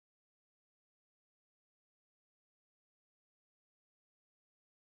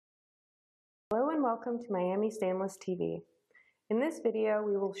Hello and welcome to Miami Stainless TV. In this video,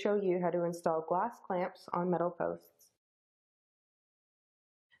 we will show you how to install glass clamps on metal posts.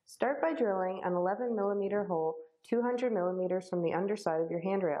 Start by drilling an 11mm hole 200mm from the underside of your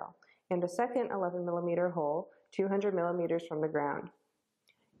handrail and a second 11mm hole 200mm from the ground.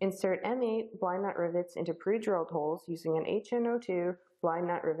 Insert M8 blind nut rivets into pre-drilled holes using an HN02 blind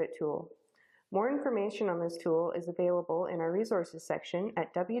nut rivet tool. More information on this tool is available in our resources section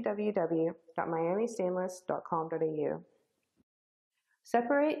at www.miamistainless.com.au.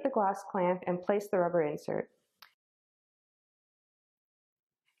 Separate the glass clamp and place the rubber insert.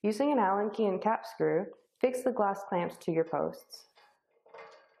 Using an Allen key and cap screw, fix the glass clamps to your posts.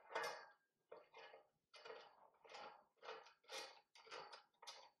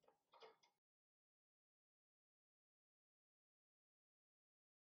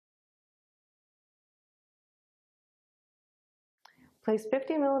 Place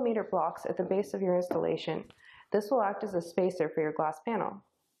 50mm blocks at the base of your installation. This will act as a spacer for your glass panel.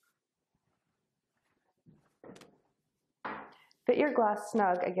 Fit your glass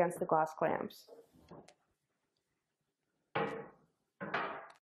snug against the glass clamps.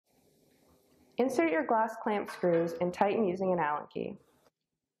 Insert your glass clamp screws and tighten using an Allen key.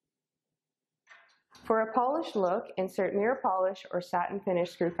 For a polished look, insert mirror polish or satin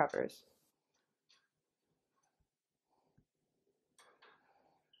finish screw covers.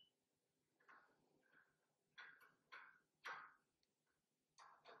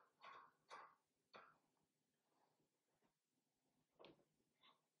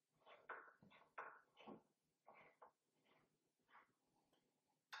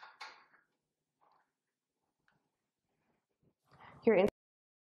 Your